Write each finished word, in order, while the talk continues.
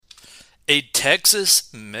A Texas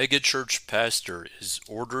megachurch pastor is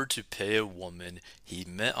ordered to pay a woman he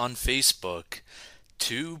met on Facebook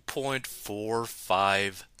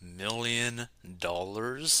 $2.45 million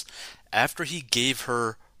after he gave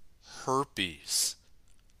her herpes.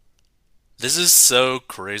 This is so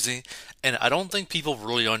crazy, and I don't think people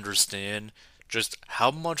really understand just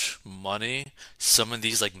how much money some of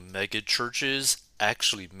these like mega churches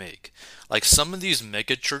actually make. Like some of these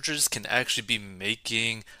mega churches can actually be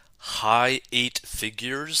making high eight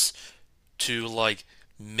figures to like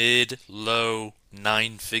mid low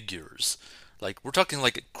nine figures. Like we're talking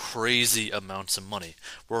like crazy amounts of money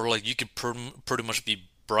where like you could pretty much be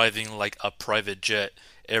bribing like a private jet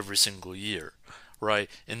every single year, right?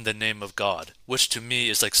 In the name of God, which to me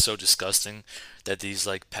is like so disgusting that these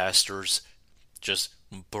like pastors just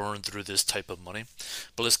burn through this type of money.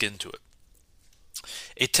 But let's get into it.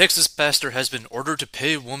 A Texas pastor has been ordered to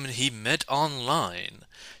pay a woman he met online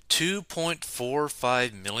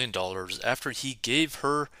 $2.45 million after he gave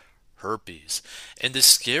her herpes. And the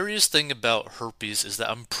scariest thing about herpes is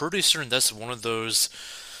that I'm pretty certain that's one of those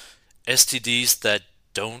STDs that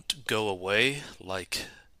don't go away, like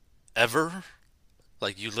ever.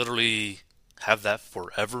 Like you literally have that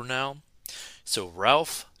forever now. So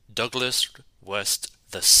Ralph Douglas West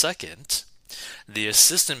II, the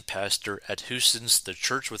assistant pastor at Houston's The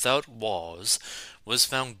Church Without Walls, was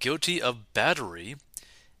found guilty of battery,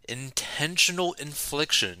 intentional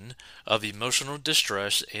infliction of emotional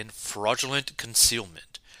distress, and fraudulent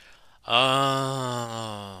concealment.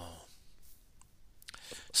 Oh.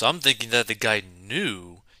 So I'm thinking that the guy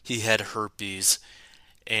knew he had herpes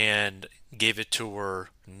and gave it to her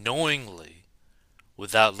knowingly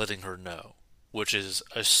without letting her know, which is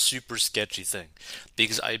a super sketchy thing.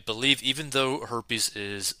 Because I believe even though herpes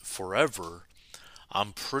is forever,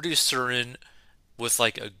 I'm pretty certain with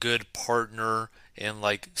like a good partner and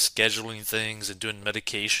like scheduling things and doing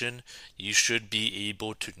medication, you should be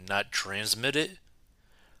able to not transmit it.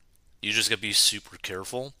 You just gotta be super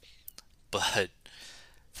careful. But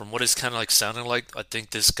from what it's kind of like sounding like, I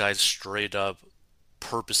think this guy straight up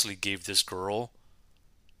purposely gave this girl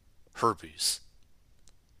herpes.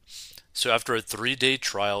 So, after a 3 day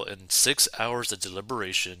trial and 6 hours of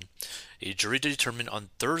deliberation, a jury determined on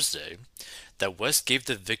Thursday that West gave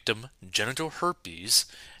the victim genital herpes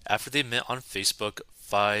after they met on Facebook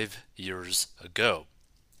 5 years ago.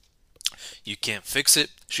 You can't fix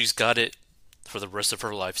it. She's got it for the rest of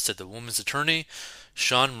her life, said the woman's attorney,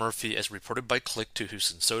 Sean Murphy, as reported by Click to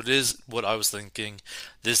Houston. So it is what I was thinking.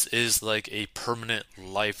 This is like a permanent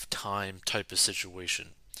lifetime type of situation.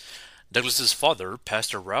 Douglas's father,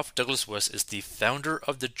 Pastor Ralph Douglas West, is the founder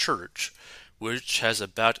of the church, which has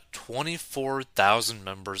about 24,000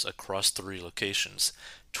 members across 3 locations.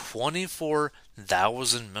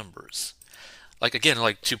 24,000 members. Like again,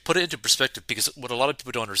 like to put it into perspective, because what a lot of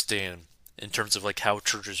people don't understand in terms of like how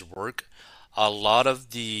churches work, a lot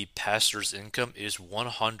of the pastor's income is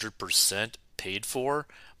 100% paid for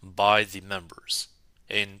by the members.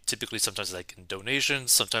 And typically, sometimes like in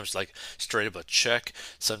donations, sometimes like straight up a check,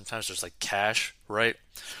 sometimes there's like cash, right?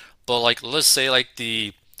 But like, let's say like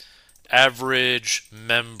the average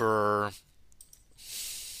member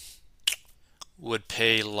would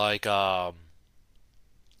pay like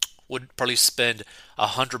would probably spend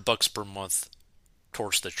 $100 per month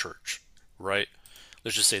towards the church, right?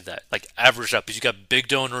 Let's just say that, like average out, because you got big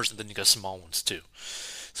donors and then you got small ones too.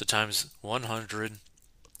 So times 100,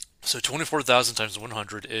 so 24,000 times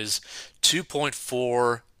 100 is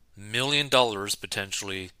 $2.4 million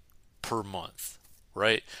potentially per month,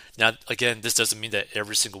 right? Now, again, this doesn't mean that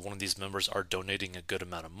every single one of these members are donating a good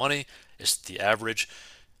amount of money. It's the average,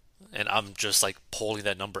 and I'm just like pulling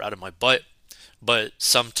that number out of my butt. But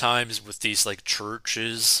sometimes with these like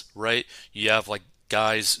churches, right, you have like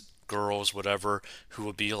guys, girls, whatever, who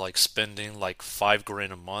will be like spending like 5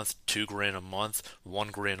 grand a month, 2 grand a month, 1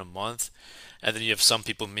 grand a month, and then you have some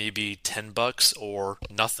people maybe $10 or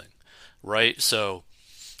nothing, right? So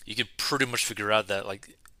you could pretty much figure out that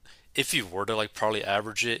like if you were to like probably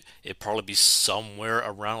average it, it'd probably be somewhere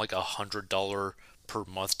around like $100 per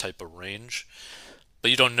month type of range. But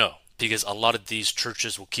you don't know because a lot of these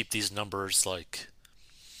churches will keep these numbers like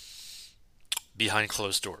behind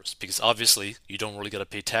closed doors because obviously you don't really got to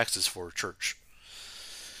pay taxes for a church.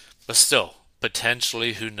 But still,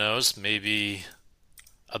 potentially, who knows? Maybe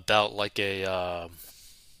about like a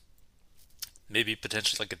maybe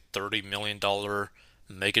potentially like a $30 million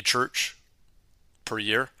mega church per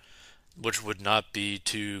year, which would not be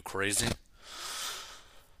too crazy.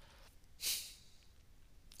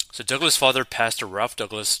 So Douglas' father, Pastor Ralph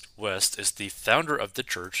Douglas West, is the founder of the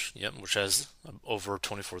church, yep, which has over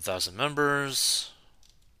 24,000 members.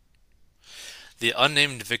 The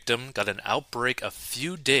unnamed victim got an outbreak a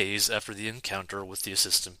few days after the encounter with the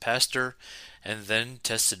assistant pastor and then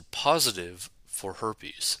tested positive for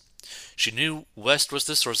herpes. She knew West was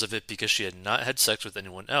the source of it because she had not had sex with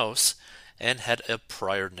anyone else and had a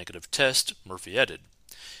prior negative test, Murphy added.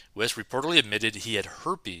 West reportedly admitted he had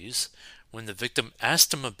herpes when the victim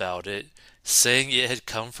asked him about it, saying it had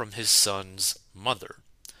come from his son's mother.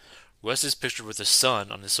 West is pictured with a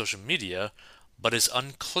son on his social media, but is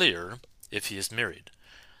unclear if he is married.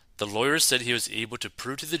 The lawyer said he was able to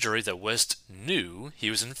prove to the jury that West knew he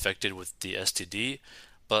was infected with the STD,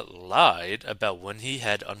 but lied about when he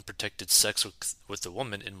had unprotected sex with the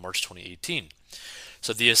woman in March 2018.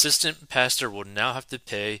 So the assistant pastor will now have to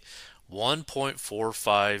pay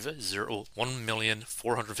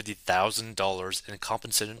 $1,450,000 in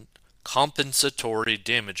compensatory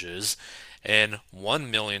damages and $1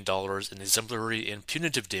 million in exemplary and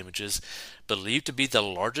punitive damages, believed to be the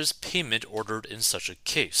largest payment ordered in such a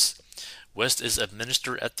case. West is a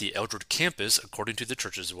minister at the Eldred campus, according to the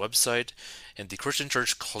church's website, and the Christian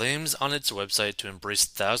church claims on its website to embrace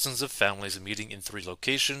thousands of families meeting in 3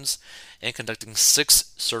 locations and conducting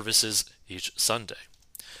 6 services each Sunday.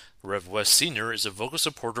 Rev West Sr. is a vocal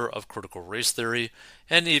supporter of critical race theory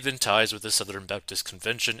and even ties with the Southern Baptist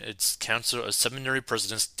Convention. Its Council of Seminary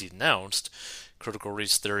Presidents denounced critical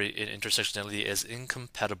race theory and intersectionality as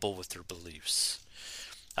incompatible with their beliefs.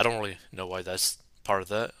 I don't really know why that's part of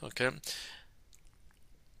that, okay?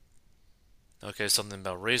 Okay, something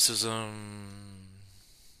about racism.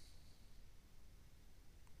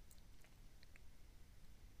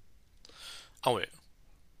 Oh, wait.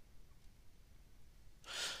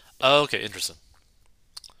 Okay, interesting.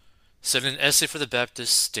 Said in an essay for the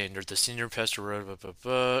Baptist Standard, the senior pastor wrote,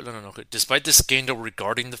 no. Despite the scandal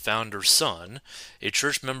regarding the founder's son, a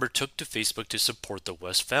church member took to Facebook to support the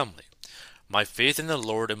West family. My faith in the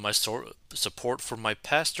Lord and my support for my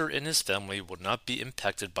pastor and his family will not be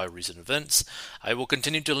impacted by recent events. I will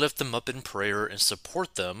continue to lift them up in prayer and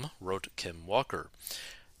support them, wrote Kim Walker.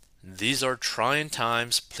 These are trying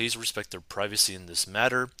times. Please respect their privacy in this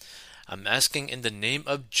matter. I'm asking in the name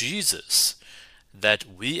of Jesus that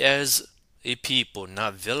we as a people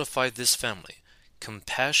not vilify this family.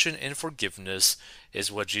 Compassion and forgiveness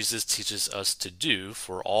is what Jesus teaches us to do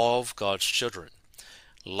for all of God's children.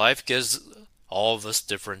 Life gives all of us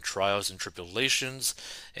different trials and tribulations,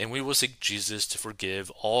 and we will seek Jesus to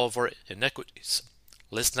forgive all of our iniquities.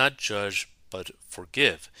 Let's not judge, but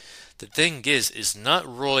forgive. The thing is not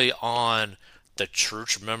really on the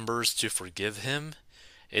church members to forgive him.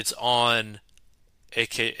 It's on,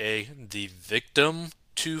 aka the victim,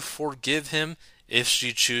 to forgive him if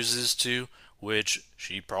she chooses to, which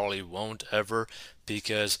she probably won't ever,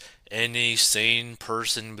 because any sane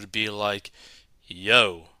person would be like,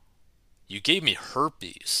 yo, you gave me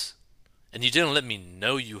herpes, and you didn't let me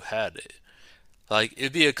know you had it. Like,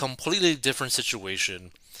 it'd be a completely different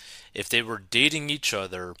situation if they were dating each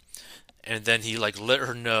other, and then he, like, let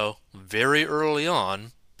her know very early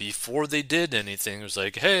on, before they did anything. It was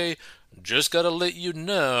like, hey, just gotta let you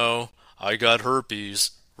know, I got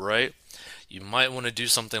herpes, right? You might want to do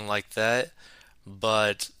something like that,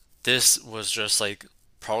 but this was just like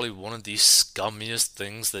probably one of the scummiest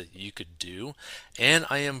things that you could do, and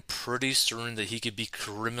I am pretty certain that he could be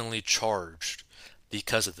criminally charged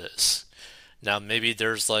because of this. Now, maybe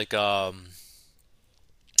there's like some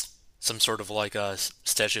sort of like a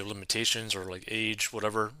statute of limitations or like age,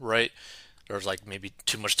 whatever, right? Or like maybe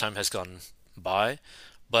too much time has gone by.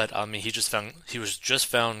 But I mean, he was just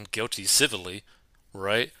found guilty civilly,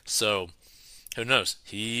 right? So who knows?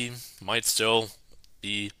 He might still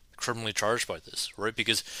be criminally charged by this, right?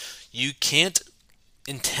 Because you can't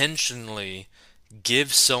intentionally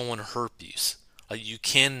give someone herpes. Like, you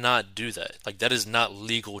cannot do that. Like, that is not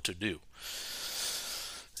legal to do.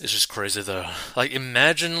 It's just crazy though. Like,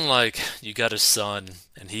 imagine like you got a son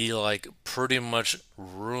and he like pretty much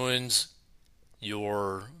ruins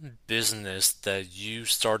your business that you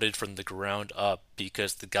started from the ground up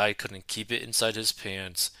because the guy couldn't keep it inside his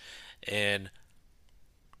pants and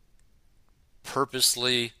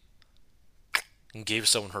purposely gave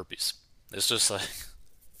someone herpes. It's just like,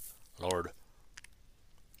 Lord.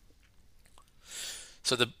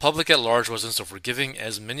 So the public at large wasn't so forgiving,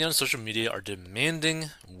 as many on social media are demanding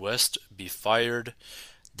West be fired.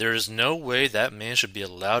 There is no way that man should be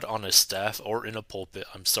allowed on a staff or in a pulpit.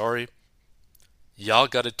 I'm sorry. Y'all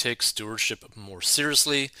gotta take stewardship more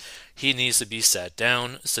seriously. He needs to be sat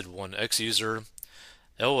down, said one ex-user.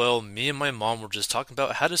 LOL, me and my mom were just talking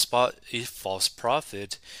about how to spot a false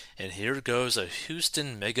prophet, and here goes a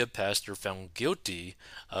Houston mega pastor found guilty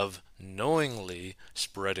of knowingly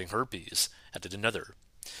spreading herpes, added another.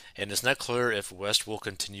 and it's not clear if West will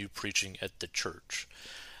continue preaching at the church.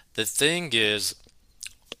 The thing is,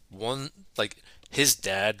 one, like, his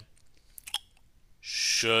dad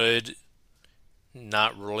should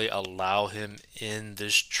not really allow him in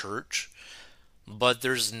this church, but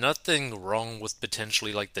there's nothing wrong with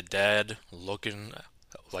potentially like the dad looking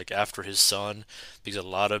like after his son, because a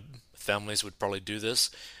lot of families would probably do this,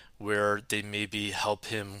 where they maybe help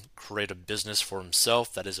him create a business for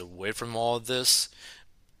himself that is away from all of this,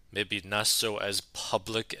 maybe not so as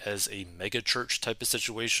public as a mega church type of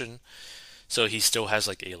situation, so he still has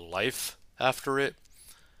like a life after it.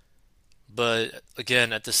 But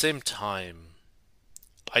again, at the same time,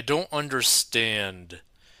 I don't understand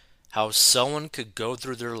how someone could go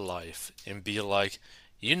through their life and be like,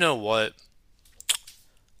 you know what,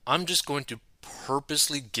 I'm just going to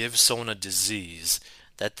purposely give someone a disease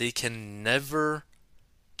that they can never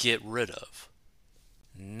get rid of.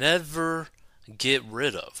 Never get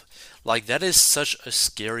rid of. Like, that is such a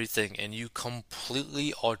scary thing, and you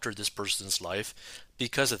completely alter this person's life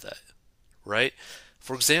because of that, right?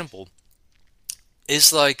 For example,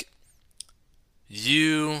 it's like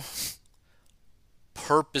you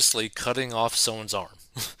purposely cutting off someone's arm.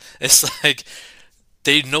 It's like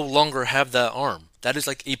they no longer have that arm. That is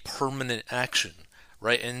like a permanent action,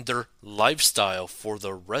 right? And their lifestyle for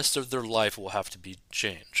the rest of their life will have to be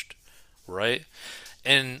changed, right?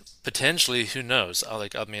 And potentially, who knows? I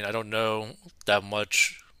mean, I don't know that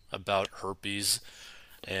much about herpes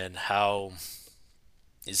and how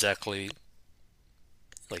exactly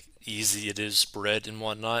like easy it is spread and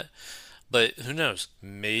whatnot. But who knows?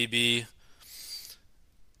 Maybe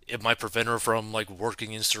it might prevent her from like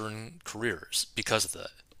working in certain careers because of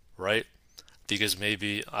that, right? Because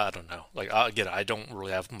maybe I don't know. Like again, I don't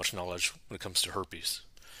really have much knowledge when it comes to herpes.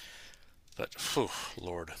 But whew,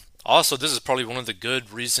 Lord. Also, this is probably one of the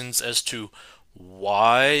good reasons as to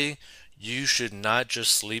why you should not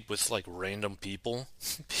just sleep with like random people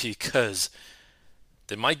because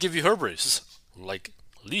they might give you herpes. Like,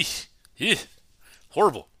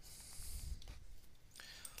 horrible.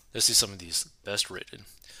 Let's see some of these best rated.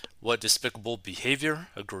 What despicable behavior?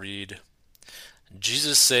 Agreed.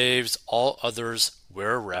 Jesus saves all others.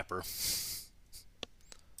 Wear a wrapper.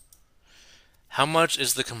 How much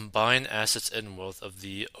is the combined assets and wealth of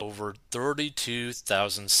the over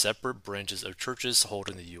 32,000 separate branches of churches held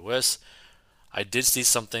in the U.S.? I did see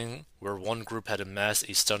something where one group had amassed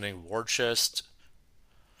a stunning war chest.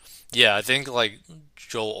 Yeah, I think like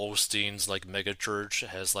Joel Osteen's like mega church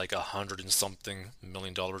has like 100 and something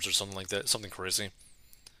million dollars or something like that, something crazy.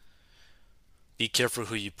 Be careful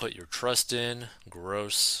who you put your trust in.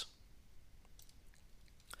 Gross.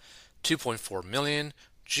 2.4 million.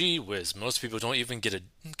 Gee whiz, most people don't even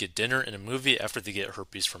get dinner in a movie after they get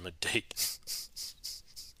herpes from a date.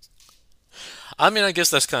 I mean, I guess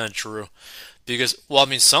that's kind of true because, well, I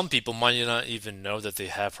mean, some people might not even know that they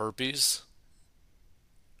have herpes,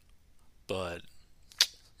 but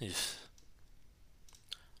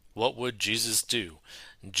what would Jesus do?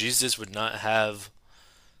 Jesus would not have,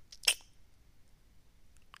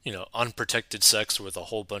 unprotected sex with a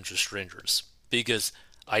whole bunch of strangers because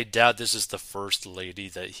I doubt this is the first lady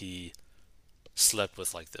that he slept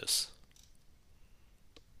with like this.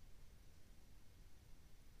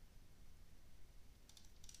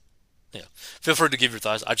 Yeah. Feel free to give your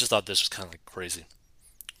thoughts. I just thought this was kind of like crazy.